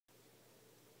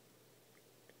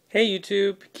Hey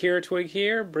YouTube, Kira Twig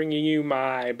here, bringing you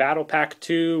my Battle Pack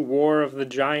 2 War of the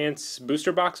Giants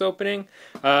booster box opening.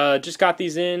 Just got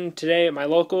these in today at my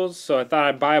locals, so I thought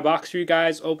I'd buy a box for you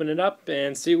guys, open it up,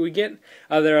 and see what we get.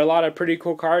 There are a lot of pretty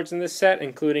cool cards in this set,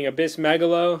 including Abyss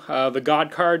Megalo, the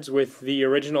God cards with the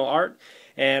original art,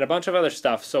 and a bunch of other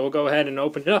stuff. So we'll go ahead and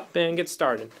open it up and get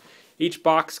started. Each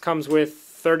box comes with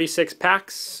 36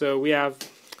 packs, so we have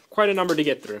quite a number to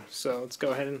get through. So let's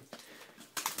go ahead and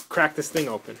crack this thing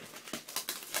open.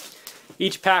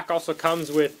 Each pack also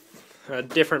comes with a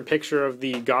different picture of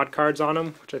the God cards on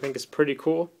them, which I think is pretty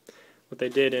cool, what they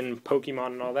did in Pokemon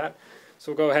and all that.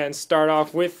 So we'll go ahead and start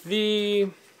off with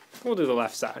we'll do the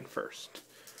left side first.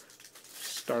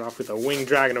 Start off with a Winged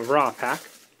Dragon of Ra pack.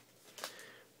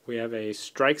 We have a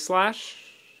Strike Slash,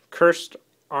 Cursed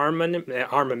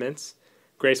Armaments,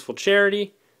 Graceful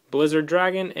Charity, Blizzard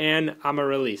Dragon, and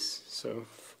Amaryllis. So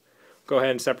go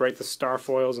ahead and separate the star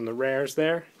foils and the rares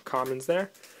there, commons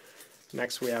there.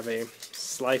 Next we have a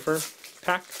Slifer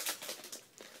pack.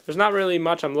 There's not really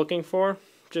much I'm looking for,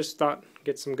 just thought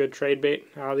get some good trade bait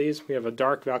out of these. We have a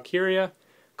Dark Valkyria,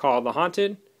 Call of the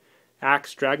Haunted,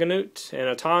 Axe Dragonoot, and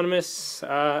Autonomous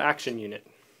Action Unit.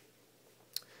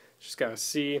 Just gotta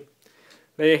see.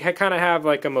 They kind of have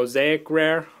like a mosaic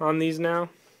rare on these now.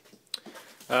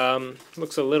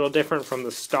 Looks a little different from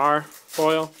the star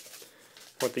foil,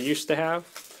 what they used to have.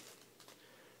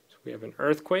 So we have an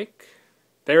Earthquake.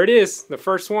 There it is, the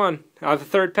first one out of the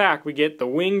third pack. We get the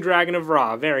Winged Dragon of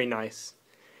Ra, very nice.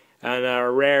 And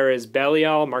our rare is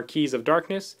Belial, Marquise of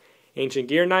Darkness, Ancient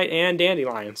Gear Knight, and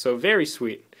Dandelion. So very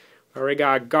sweet. Already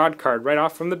got a God card right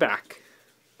off from the back.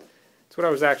 That's what I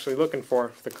was actually looking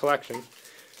for the collection.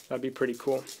 That'd be pretty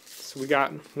cool. So we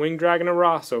got Winged Dragon of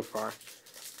Ra so far.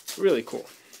 Really cool.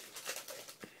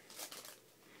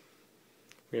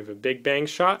 We have a Big Bang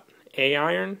Shot,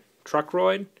 A-Iron,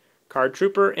 Truckroid, Card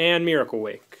Trooper, and Miracle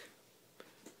Wake.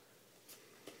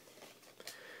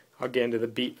 I'll get into the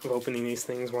beat of opening these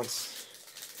things once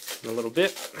in a little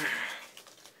bit.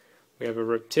 We have a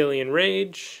Reptilian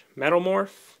Rage,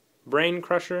 Metalmorph, Brain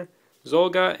Crusher,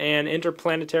 Zolga, and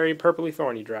Interplanetary Purpley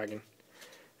Thorny Dragon.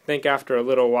 I think after a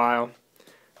little while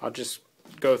I'll just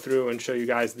go through and show you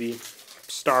guys the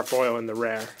star foil and the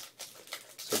rare,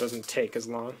 so it doesn't take as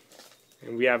long.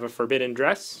 And we have a Forbidden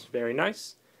Dress, very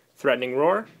nice, Threatening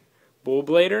Roar,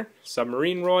 Bullblader,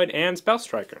 Submarine Roid, and Spell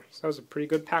Striker. So that was a pretty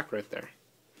good pack right there.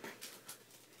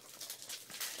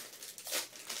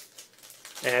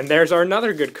 And there's our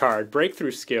another good card, Breakthrough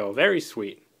Skill, very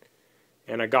sweet.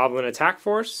 And a Goblin Attack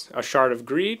Force, a Shard of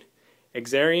Greed,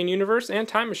 Exarian Universe, and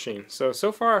Time Machine. So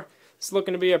far, it's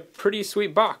looking to be a pretty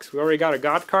sweet box. We already got a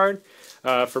God card,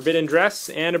 Forbidden Dress,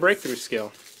 and a Breakthrough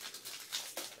Skill.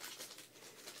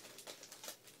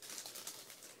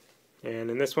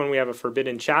 And in this one we have a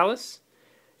Forbidden Chalice,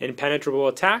 Impenetrable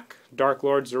Attack, Dark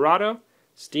Lord Zerato,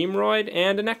 Steamroid,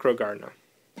 and a Necrogardener.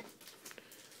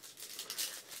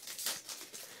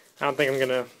 I don't think I'm going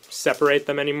to separate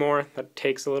them anymore. That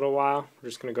takes a little while. We're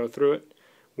just going to go through it.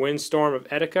 Windstorm of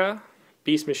Etika,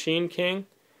 Beast Machine King,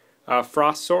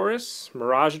 Frostsaurus,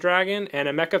 Mirage Dragon, and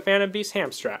a Mecha Phantom Beast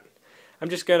Hamstrat. I'm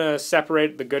just going to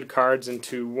separate the good cards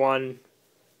into one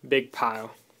big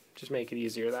pile. Just make it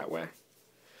easier that way.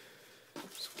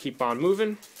 So keep on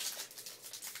moving.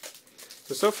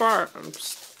 So far, I'm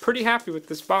pretty happy with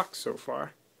this box so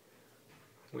far.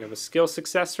 We have a Skill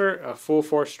Successor, a Full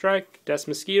Force Strike, Death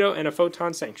Mosquito, and a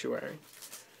Photon Sanctuary.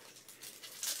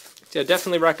 So I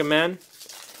definitely recommend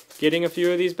getting a few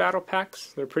of these battle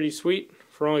packs. They're pretty sweet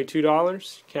for only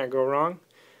 $2. Can't go wrong.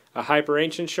 A Hyper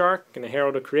Ancient Shark, and a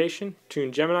Herald of Creation,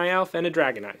 Toon Gemini Elf, and a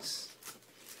Dragon Ice.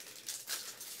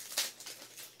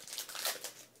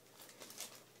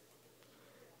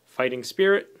 Fighting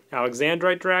Spirit,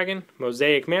 Alexandrite Dragon,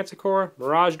 Mosaic Manticore,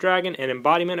 Mirage Dragon, and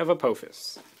Embodiment of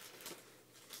Apophis.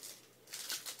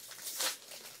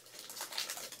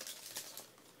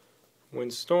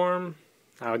 Windstorm,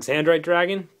 Alexandrite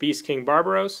Dragon, Beast King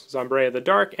Barbaros, Zombreya the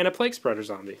Dark, and a Plague Spreader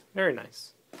Zombie. Very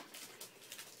nice.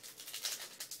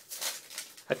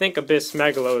 I think Abyss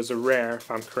Megalo is a rare, if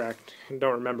I'm correct. I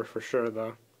don't remember for sure,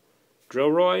 though.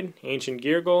 Drillroid, Ancient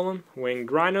Gear Golem,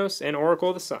 Winged Rhinos, and Oracle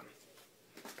of the Sun.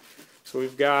 So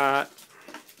we've got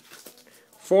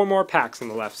 4 more packs on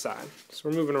the left side. So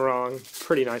we're moving along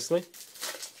pretty nicely.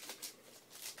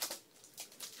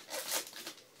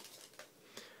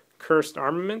 Cursed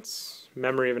Armaments,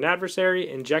 Memory of an Adversary,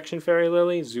 Injection Fairy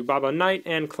Lily, Zubaba Knight,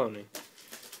 and Cloning.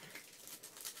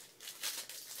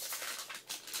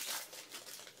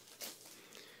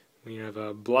 We have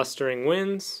a Blustering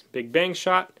Winds, Big Bang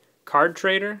Shot, Card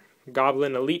Trader,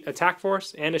 Goblin Elite Attack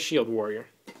Force, and a Shield Warrior.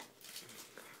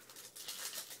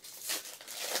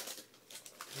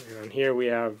 And here we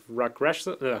have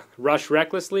Rush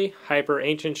Recklessly, Hyper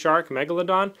Ancient Shark,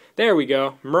 Megalodon. There we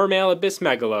go, Mermail Abyss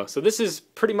Megalo. So this is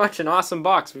pretty much an awesome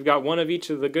box. We've got one of each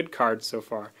of the good cards so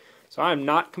far. So I'm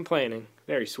not complaining.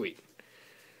 Very sweet.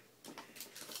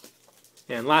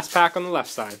 And last pack on the left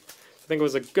side. I think it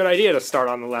was a good idea to start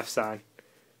on the left side.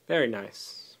 Very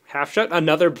nice. Half shut,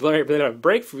 another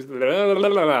breakthrough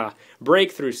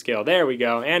skill. There we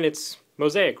go. And it's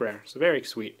Mosaic Rare, so very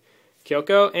sweet.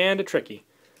 Kyoko and a Tricky.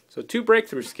 So 2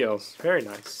 breakthrough skills. Very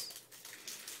nice.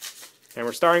 And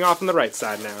we're starting off on the right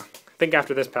side now. I think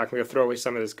after this pack, I'm going to throw away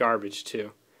some of this garbage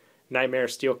too. Nightmare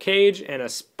Steel Cage and a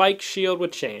Spike Shield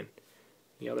with Chain.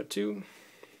 The other 2.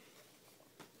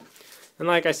 And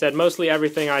like I said, mostly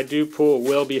everything I do pull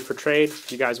will be for trade.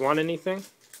 If you guys want anything.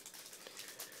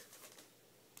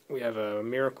 We have a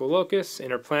Miracle Locust,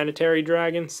 Interplanetary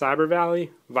Dragon, Cyber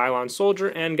Valley, Vylon Soldier,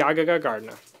 and Gagaga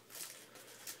Gardna.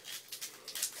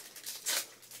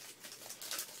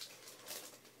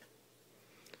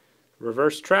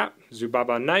 Reverse Trap,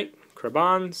 Zubaba Knight,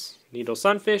 Krabons, Needle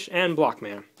Sunfish, and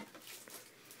Blockman.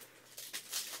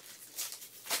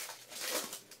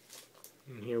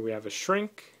 And here we have a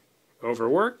Shrink,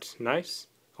 Overworked, nice,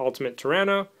 Ultimate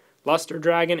Tyranno, Luster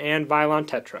Dragon, and Vylon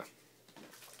Tetra.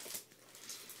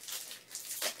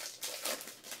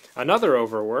 Another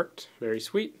Overworked, very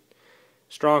sweet,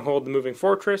 Stronghold the Moving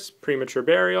Fortress, Premature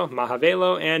Burial,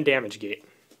 Mahavelo, and Damage Gate.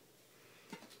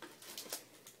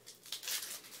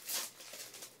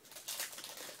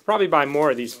 Probably buy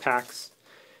more of these packs.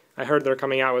 I heard they're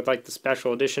coming out with like the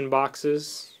special edition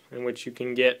boxes in which you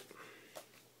can get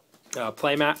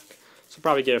playmat. So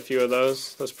probably get a few of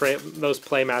those. Those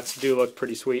playmats do look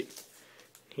pretty sweet.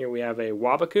 Here we have a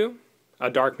Wabaku, a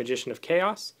Dark Magician of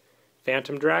Chaos,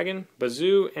 Phantom Dragon,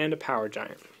 Bazoo, and a Power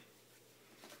Giant.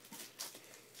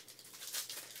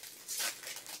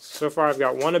 So far I've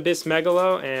got 1 Abyss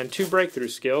Megalo and 2 breakthrough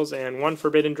skills and 1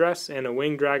 Forbidden Dress and a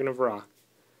Winged Dragon of Ra.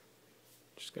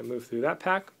 Just going to move through that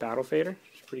pack. Battle Fader,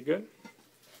 which is pretty good.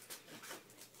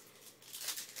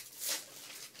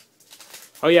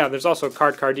 Oh yeah, there's also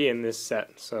Cardi in this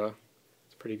set, so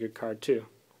it's a pretty good card too.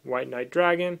 White Knight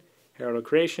Dragon, Herald of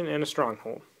Creation, and a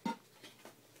Stronghold. How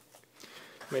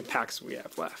many packs do we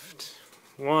have left?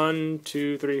 1,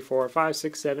 2, 3, 4, 5,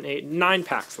 6, 7, 8, 9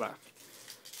 packs left.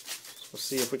 So we'll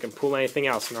see if we can pull anything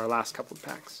else in our last couple of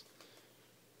packs.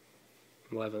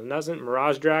 11 doesn't.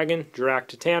 Mirage Dragon, Jirac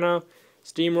Titano,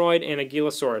 Steamroid, and a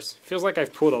Gilasaurus. Feels like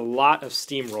I've pulled a lot of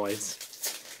Steamroids.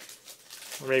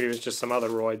 Or maybe it was just some other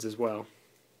roids as well.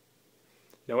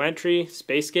 No entry,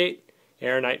 Space Gate,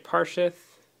 Air Knight Parshith,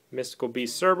 Mystical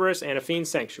Beast Cerberus, and a Fiend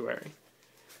Sanctuary.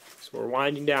 So we're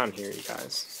winding down here, you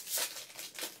guys.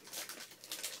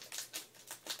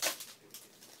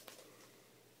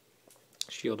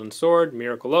 Shield and Sword,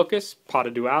 Miracle Locust, Pot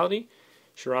of Duality,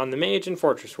 Chiron the Mage, and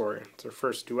Fortress Warrior. It's our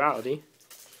first duality.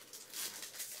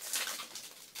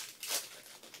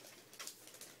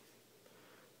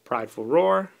 Prideful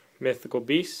Roar, Mythical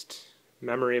Beast,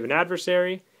 Memory of an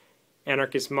Adversary,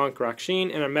 Anarchist Monk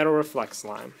Rakshin, and a Metal Reflect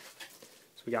Slime.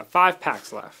 So we got 5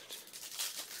 packs left.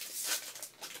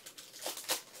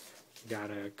 We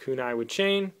got a Kunai with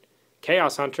Chain,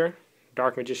 Chaos Hunter,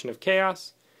 Dark Magician of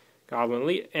Chaos, Goblin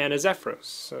Elite, and a Zephyros.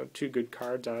 So 2 good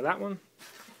cards out of that one.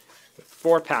 With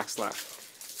 4 packs left.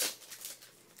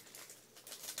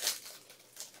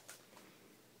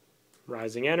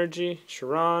 Rising Energy,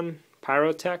 Chiron,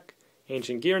 Pyrotech,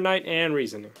 Ancient Gear Knight, and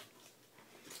Reasoning.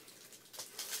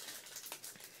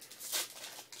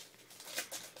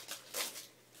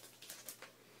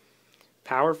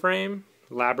 Power Frame,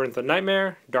 Labyrinth of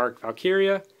Nightmare, Dark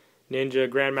Valkyria, Ninja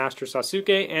Grandmaster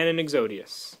Sasuke, and an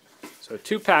Exodius. So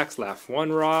 2 packs left,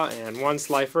 1 raw and 1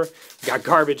 slifer. We got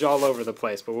garbage all over the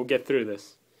place, but we'll get through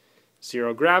this.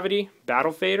 Zero Gravity,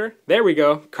 Battle Fader, there we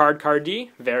go,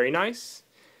 Cardi, very nice.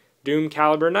 Doom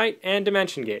Caliber Knight, and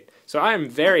Dimension Gate. So I am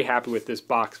very happy with this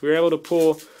box. We were able to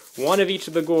pull 1 of each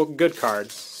of the good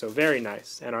cards, so very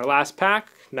nice. And our last pack,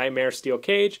 Nightmare Steel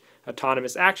Cage,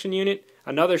 Autonomous Action Unit,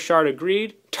 another Shard of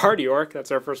Greed, Tardiorc,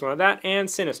 that's our first one of that, and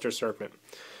Sinister Serpent.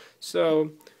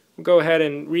 So we'll go ahead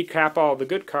and recap all the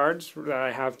good cards that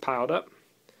I have piled up.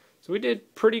 So we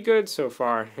did pretty good so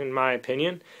far, in my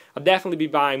opinion. I'll definitely be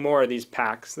buying more of these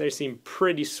packs. They seem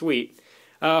pretty sweet.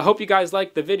 Hope you guys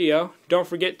liked the video. Don't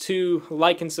forget to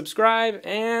like and subscribe,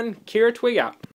 and Kira Twig out.